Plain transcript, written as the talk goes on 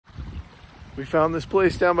We found this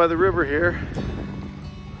place down by the river here.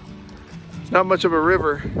 It's not much of a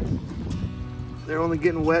river. They're only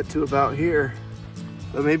getting wet to about here.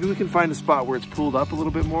 But maybe we can find a spot where it's pooled up a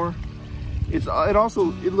little bit more.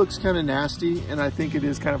 It looks kind of nasty, and I think it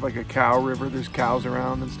is kind of like a cow river. There's cows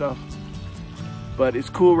around and stuff. But it's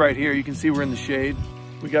cool right here. You can see we're in the shade.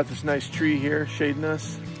 We got this nice tree here shading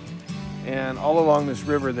us. And all along this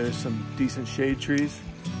river, there's some decent shade trees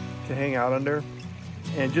to hang out under.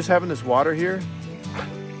 And just having this water here,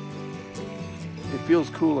 it feels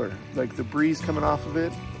cooler. Like the breeze coming off of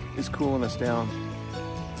it is cooling us down.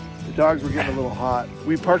 The dogs were getting a little hot.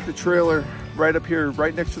 We parked the trailer right up here,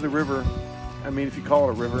 right next to the river. I mean, if you call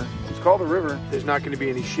it a river, it's called a river. There's not going to be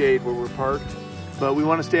any shade where we're parked, but we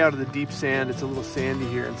want to stay out of the deep sand. It's a little sandy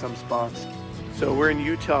here in some spots. So we're in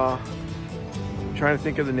Utah. I'm trying to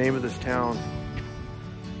think of the name of this town.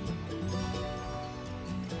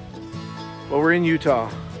 Well, we're in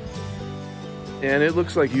Utah, and it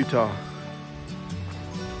looks like Utah.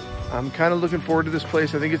 I'm kind of looking forward to this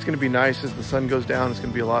place. I think it's going to be nice as the sun goes down. It's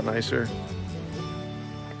going to be a lot nicer.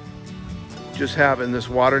 Just having this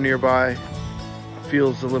water nearby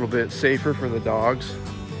feels a little bit safer for the dogs,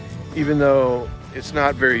 even though it's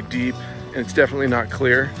not very deep and it's definitely not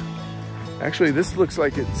clear. Actually, this looks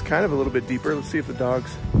like it's kind of a little bit deeper. Let's see if the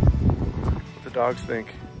dogs think.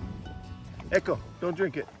 Echo, don't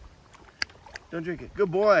drink it. Don't drink it. Good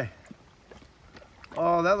boy.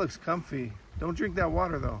 Oh, that looks comfy. Don't drink that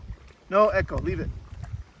water though. No, Echo, leave it.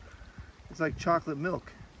 It's like chocolate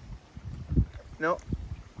milk. No.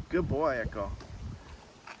 Good boy, Echo.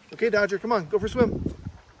 Okay, Dodger, come on, go for a swim.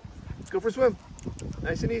 Go for a swim.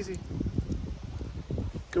 Nice and easy.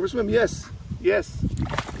 Go for a swim, yes. Yes.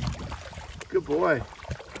 Good boy.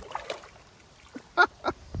 I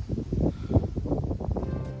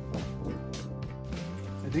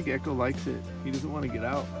think Echo likes it. He doesn't want to get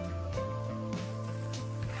out.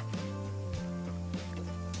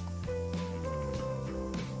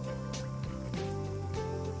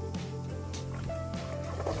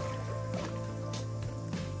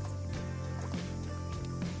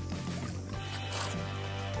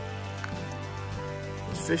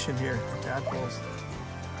 Fish in here, tadpoles.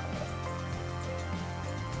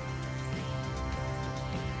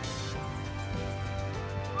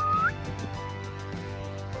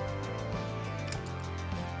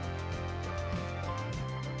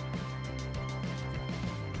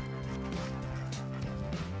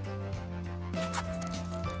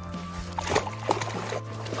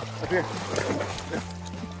 Up here.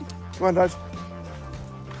 Come on, Dodge.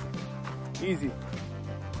 Easy.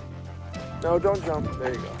 No, don't jump.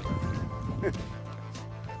 There you go.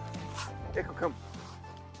 Echo, come.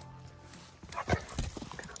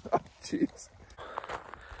 Oh, jeez.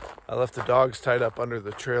 I left the dogs tied up under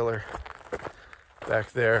the trailer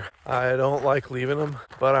back there. I don't like leaving them,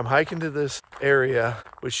 but I'm hiking to this area,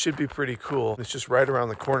 which should be pretty cool. It's just right around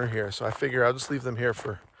the corner here, so I figure I'll just leave them here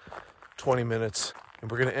for 20 minutes. And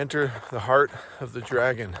we're gonna enter the heart of the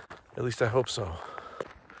dragon. At least I hope so.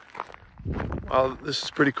 Wow, this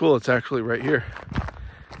is pretty cool. It's actually right here,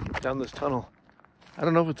 down this tunnel. I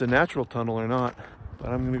don't know if it's a natural tunnel or not, but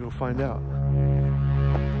I'm gonna go find out.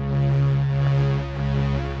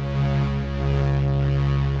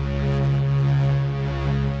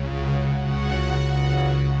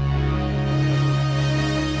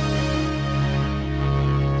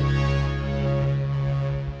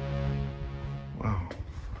 Wow.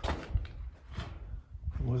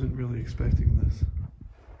 I wasn't really expecting this.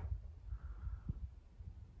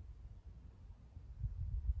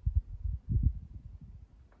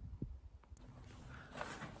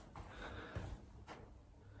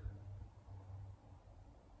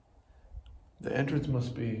 The entrance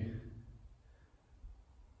must be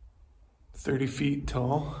 30 feet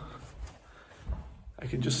tall. I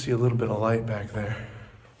can just see a little bit of light back there.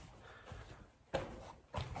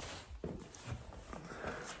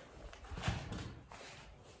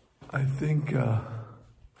 I think I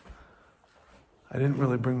didn't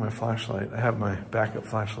really bring my flashlight. I have my backup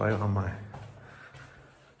flashlight on my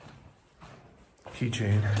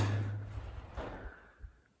keychain.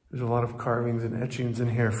 There's a lot of carvings and etchings in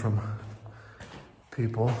here from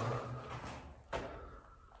people.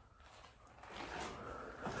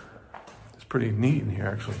 It's pretty neat in here,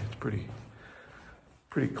 actually. It's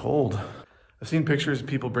pretty cold. I've seen pictures of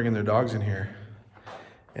people bringing their dogs in here,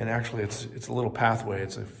 and actually it's a little pathway.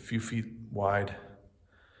 It's a few feet wide.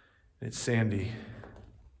 It's sandy,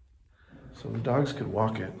 so the dogs could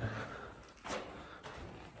walk it.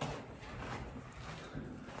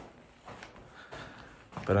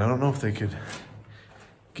 But I don't know if they could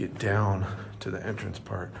get down to the entrance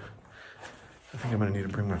part. I think I'm gonna need to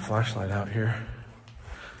bring my flashlight out here.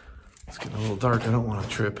 It's getting a little dark, I don't wanna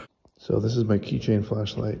trip. So this is my keychain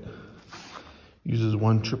flashlight. Uses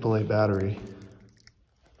one AAA battery.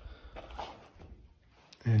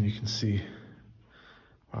 And you can see,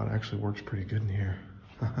 wow, it actually works pretty good in here.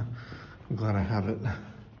 I'm glad I have it.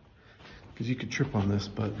 Because you could trip on this,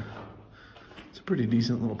 but it's a pretty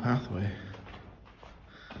decent little pathway.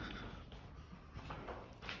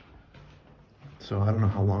 So I don't know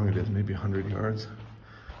how long it is, maybe 100 yards,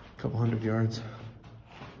 a couple hundred yards.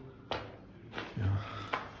 Yeah.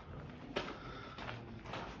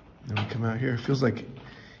 Then we come out here, it feels like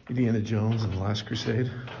Indiana Jones in The Last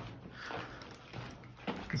Crusade.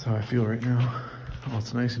 That's how I feel right now. Oh,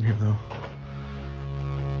 it's nice in here though.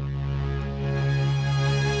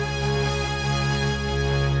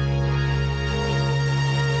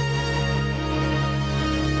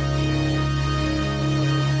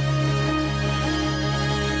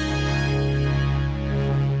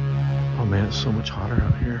 Man, it's so much hotter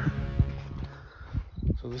out here.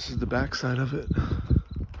 So this is the back side of it.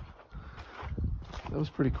 That was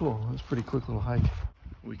pretty cool. That was a pretty quick little hike.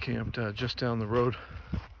 We camped just down the road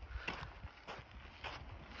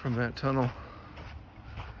from that tunnel.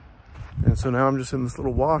 And so now I'm just in this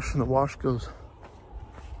little wash, and the wash goes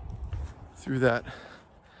through that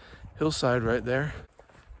hillside right there.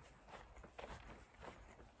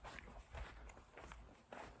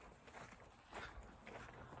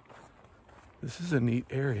 This is a neat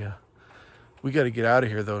area. We got to get out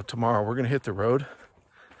of here though tomorrow. We're going to hit the road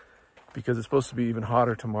because it's supposed to be even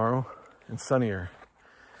hotter tomorrow, and sunnier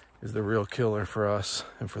is the real killer for us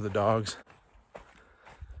and for the dogs.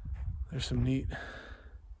 There's some neat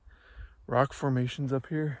rock formations up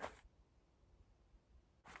here.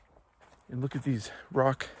 And look at these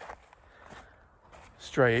rock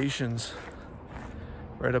striations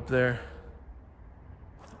right up there.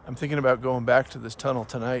 I'm thinking about going back to this tunnel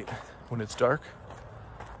tonight when it's dark,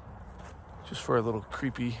 just for a little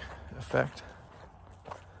creepy effect.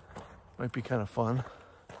 Might be kind of fun.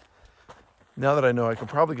 Now that I know I can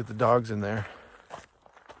probably get the dogs in there,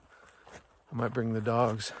 I might bring the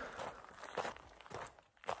dogs.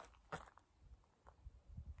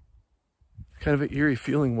 Kind of an eerie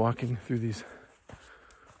feeling walking through these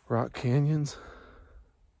rock canyons.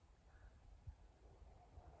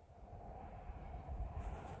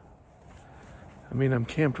 I mean, I'm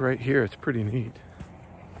camped right here. It's pretty neat.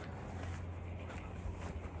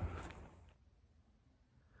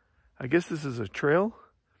 I guess this is a trail.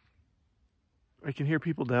 I can hear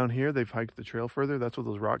people down here. They've hiked the trail further. That's what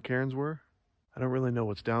those rock cairns were. I don't really know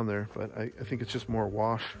what's down there, but I think it's just more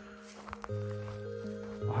wash.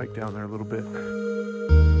 I'll hike down there a little bit.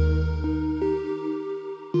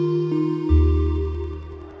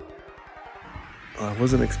 I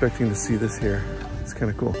wasn't expecting to see this here. It's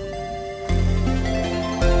kind of cool.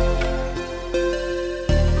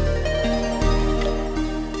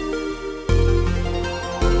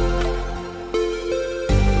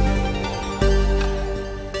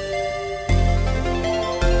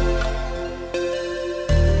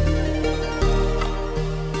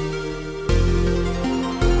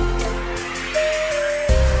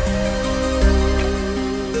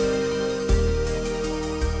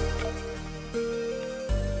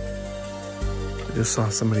 I just saw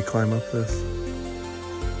somebody climb up this.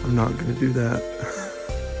 I'm not gonna do that.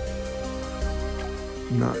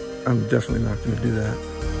 I'm definitely not gonna do that.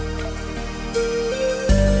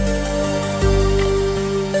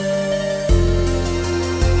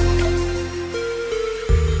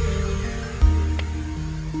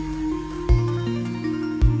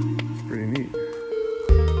 It's pretty neat.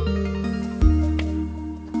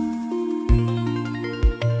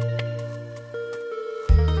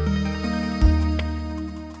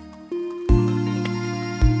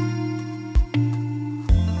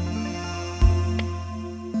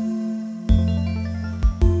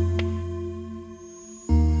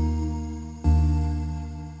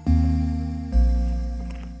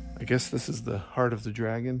 I guess this is the heart of the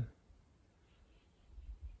dragon.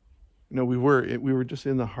 No, we were just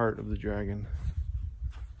in the heart of the dragon.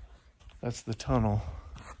 That's the tunnel.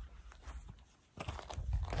 The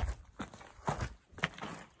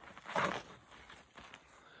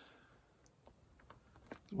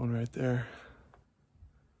one right there.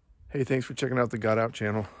 Hey, thanks for checking out the Got Out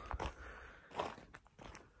channel.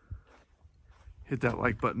 Hit that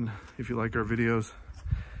like button if you like our videos.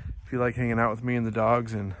 If you like hanging out with me and the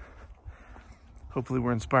dogs, and hopefully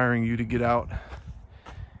we're inspiring you to get out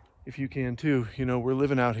if you can too. You know, we're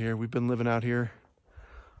living out here. We've been living out here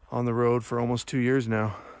on the road for almost 2 years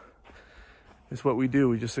now. It's what we do.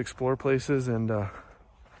 We just explore places and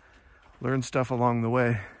learn stuff along the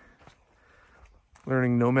way.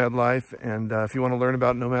 learning nomad life. And if you want to learn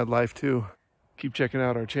about nomad life too, keep checking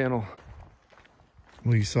out our channel.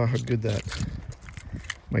 Well, you saw how good that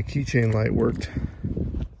my keychain light worked.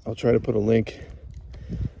 I'll try to put a link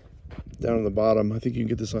down on the bottom. I think you can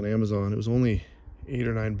get this on Amazon. It was only $8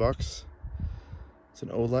 or $9. It's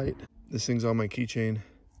an O light. This thing's on my keychain,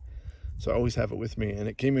 so I always have it with me, and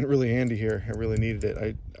it came in really handy here. I really needed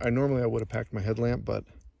it. I normally would have packed my headlamp, but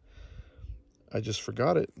I just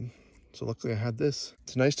forgot it. So luckily I had this.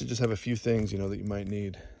 It's nice to just have a few things, you know, that you might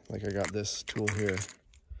need. Like I got this tool here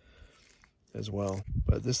as well.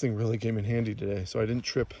 But this thing really came in handy today, so I didn't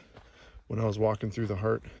trip when I was walking through the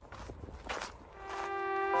heart.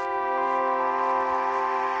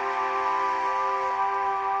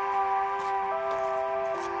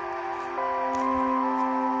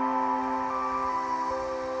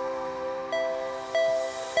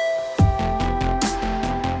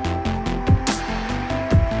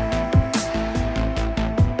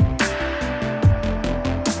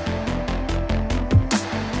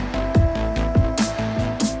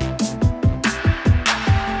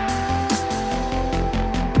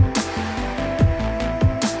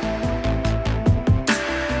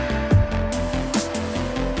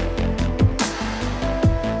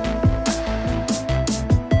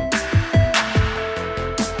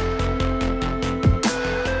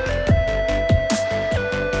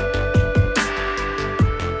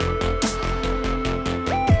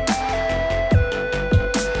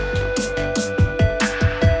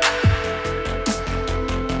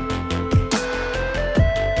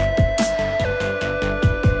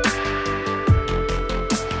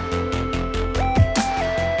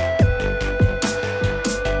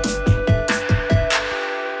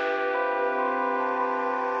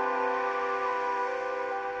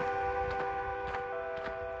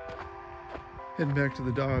 Heading back to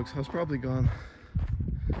the dogs. I was probably gone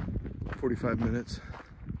 45 minutes.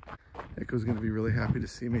 Echo's gonna be really happy to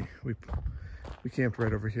see me. We camped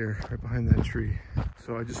right over here, right behind that tree.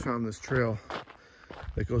 So I just found this trail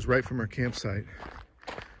that goes right from our campsite,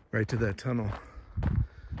 right to that tunnel.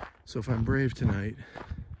 So if I'm brave tonight,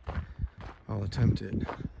 I'll attempt it.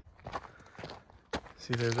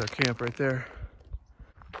 See, there's our camp right there.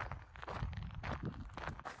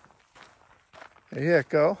 Hey,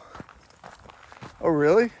 Echo. Oh,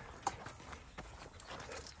 really?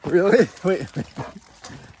 Really? Wait.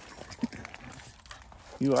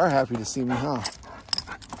 You are happy to see me, huh?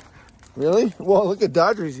 Really? Well, look at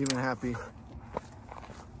Dodger's even happy.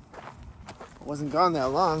 I wasn't gone that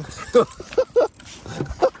long.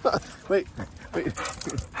 Wait.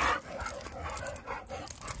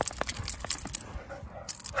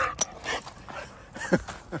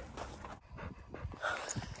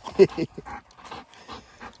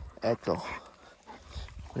 Echo.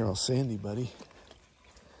 You're all sandy, buddy.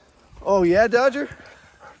 Oh, yeah, Dodger?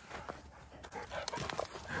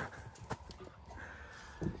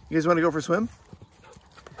 You guys want to go for a swim?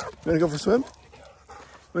 You want to go for a swim?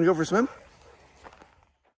 You want to go for a swim?